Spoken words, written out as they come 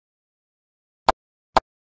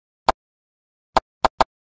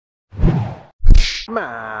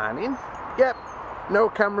Morning. Yep, no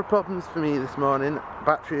camera problems for me this morning.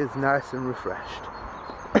 Battery is nice and refreshed.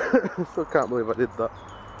 Still can't believe I did that.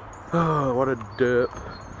 Oh, what a derp.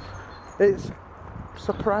 It's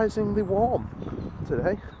surprisingly warm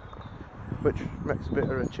today, which makes a bit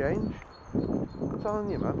of a change. I'm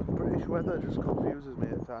telling you, man, British weather just confuses me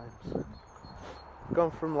at times.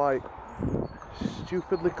 Gone from like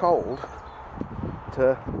stupidly cold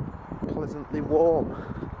to pleasantly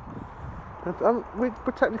warm. And we're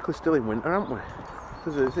technically still in winter, aren't we?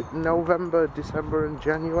 Is it November, December and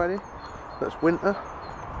January? That's winter?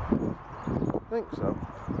 I think so.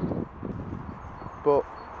 But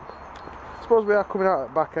I suppose we are coming out at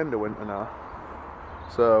the back end of winter now.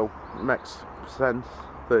 So it makes sense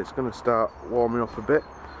that it's going to start warming up a bit.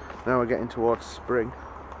 Now we're getting towards spring.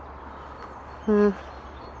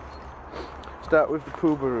 Start with the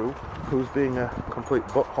Poobaroo, who's being a complete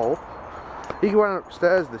butthole. He went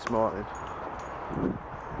upstairs this morning.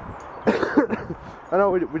 I know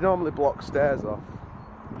we normally block stairs off,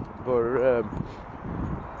 but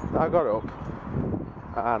I got up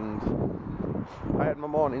and I had my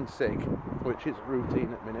morning cig, which is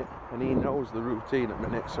routine at minute, and he knows the routine at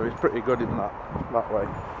minute, so he's pretty good in that way.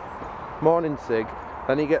 Morning cig,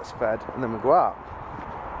 then he gets fed, and then we go out.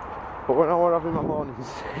 But when I was having my morning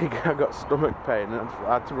cig, I got stomach pain and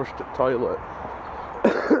I had to rush to the toilet.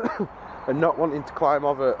 And not wanting to climb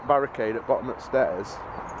over a barricade at bottom of the stairs,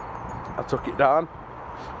 I took it down,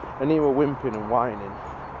 and he were whimpering and whining.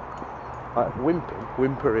 Like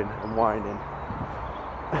whimpering and whining.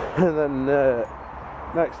 And then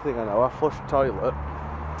next thing I know, I flushed the toilet,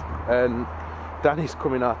 and Danny's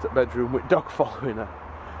coming out at bedroom with dog following her.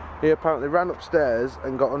 He apparently ran upstairs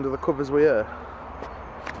and got under the covers with her.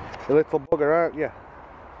 You little bugger, aren't you?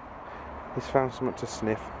 He's found something to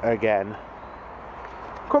sniff again.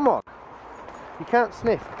 Come on. You can't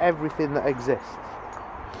sniff everything that exists.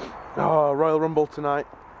 Oh, Royal Rumble tonight.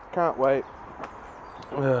 Can't wait.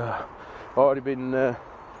 Already been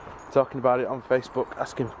talking about it on Facebook,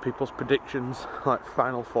 asking for people's predictions, like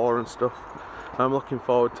Final Four and stuff. I'm looking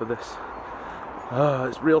forward to this.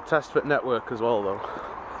 It's real test fit network as well though.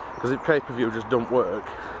 Because if pay-per-view just don't work,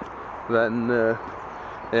 then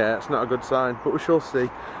yeah, it's not a good sign. But we shall see.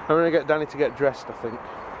 I'm going to get Danny to get dressed, I think.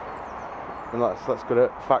 And let's go to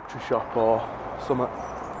a factory shop or something,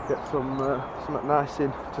 get something nice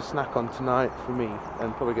in to snack on tonight for me,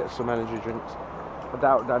 and probably get some energy drinks. I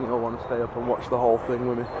doubt Danny will want to stay up and watch the whole thing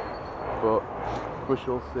with me, but we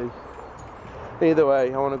shall see. Either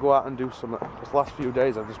way, I want to go out and do something. This last few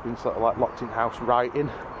days I've just been sort of like locked in house writing,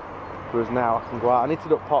 whereas now I can go out. I need to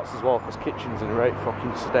do pots as well because kitchen's in a great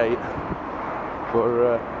fucking state.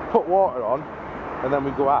 But put water on and then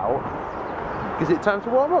we go out. Is it time to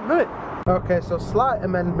warm up, isn't it? Okay, so slight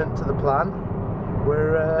amendment to the plan.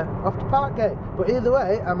 We're off to Parkgate. But either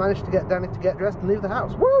way, I managed to get Danny to get dressed and leave the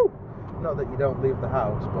house. Woo! Not that you don't leave the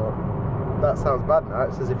house, but that sounds bad now.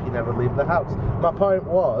 It's as if you never leave the house. My point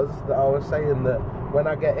was that I was saying that when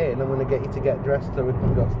I get in, I'm going to get you to get dressed so we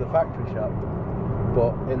can go to the factory shop.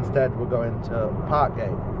 But instead we're going to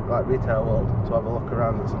Parkgate, like Retail World, to have a look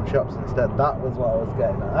around at some shops instead. That was what I was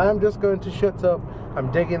getting at. I'm just going to shut up.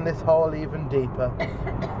 I'm digging this hole even deeper.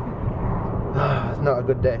 It's not a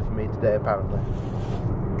good day for me today, apparently.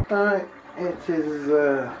 Alright, it is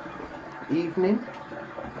evening.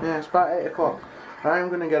 Yeah, it's about 8 o'clock. I'm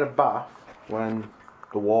going to get a bath when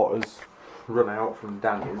the water's run out from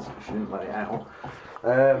Danny's. She didn't let it out.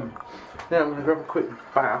 Then I'm going to grab a quick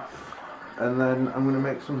bath, and then I'm going to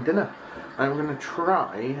make some dinner. I'm going to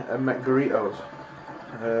try and make burritos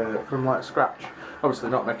from like scratch. Obviously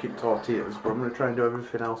not making tortillas, but I'm going to try and do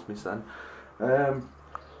everything else myself.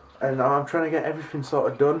 And I'm trying to get everything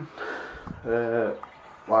sort of done,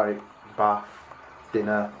 like bath,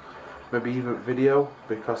 dinner, maybe even video,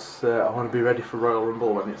 because I want to be ready for Royal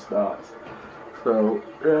Rumble when it starts. So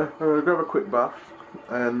yeah, I'm going to grab a quick bath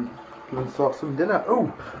and sort some dinner.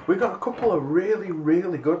 Oh, we got a couple of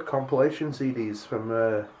really good compilation CDs from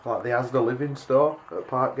like the Asda Living store at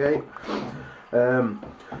Parkgate.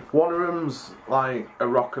 One of them's like a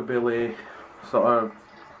rockabilly sort of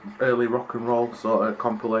early rock and roll sort of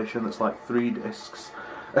compilation that's like 3 discs,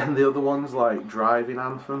 and the other one's like driving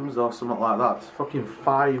anthems or something like that. It's fucking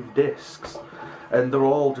 5 discs, and they're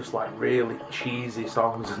all just like really cheesy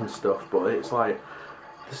songs and stuff, but it's like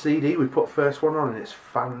the CD, we put first one on and it's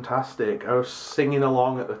fantastic. I was singing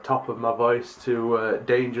along at the top of my voice to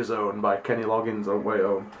Danger Zone by Kenny Loggins on Way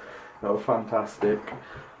Home. That was fantastic.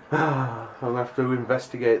 I'm going to have to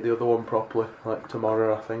investigate the other one properly, like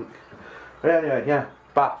tomorrow I think. But anyway, yeah,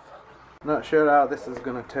 bath. Not sure how this is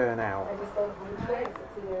going to turn out.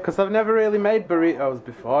 Because I've never really made burritos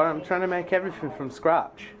before. I'm trying to make everything from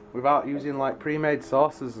scratch without using like pre-made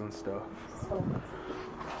sauces and stuff.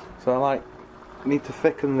 So I like need to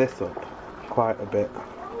thicken this up quite a bit.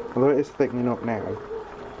 Although it is thickening up now.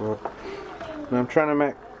 But I'm trying to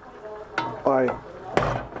make like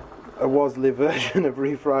a Wasley version of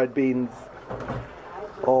refried beans.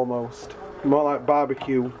 Almost. More like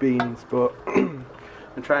barbecue beans, but and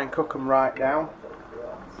try and cook them right down.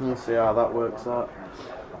 And you'll see how that works out.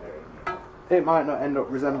 It might not end up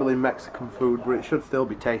resembling Mexican food, but it should still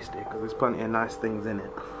be tasty because there's plenty of nice things in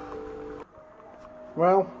it.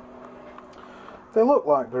 Well, they look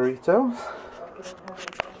like burritos.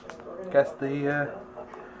 Guess the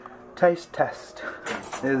taste test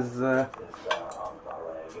is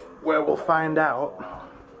where we'll find out.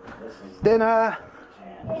 Dinner!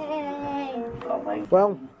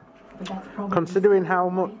 Well, considering how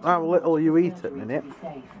little you eat at the minute,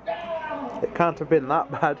 it can't have been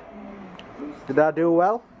that bad. Did I do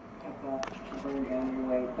well?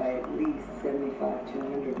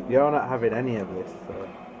 You're not having any of this, so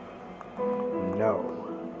no.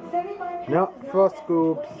 Not for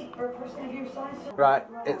scoops. Right,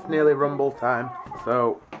 it's nearly rumble time,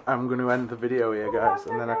 so I'm going to end the video here, guys,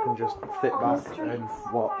 and then I can just sit back and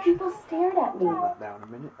watch. People stared at me. Put that down a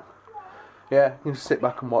minute. Yeah, you can just sit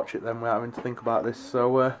back and watch it then without having to think about this.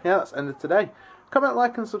 So yeah, that's ended today. Comment,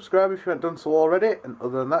 like and subscribe if you haven't done so already. And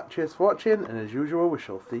other than that, cheers for watching, and as usual, we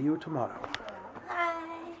shall see you tomorrow.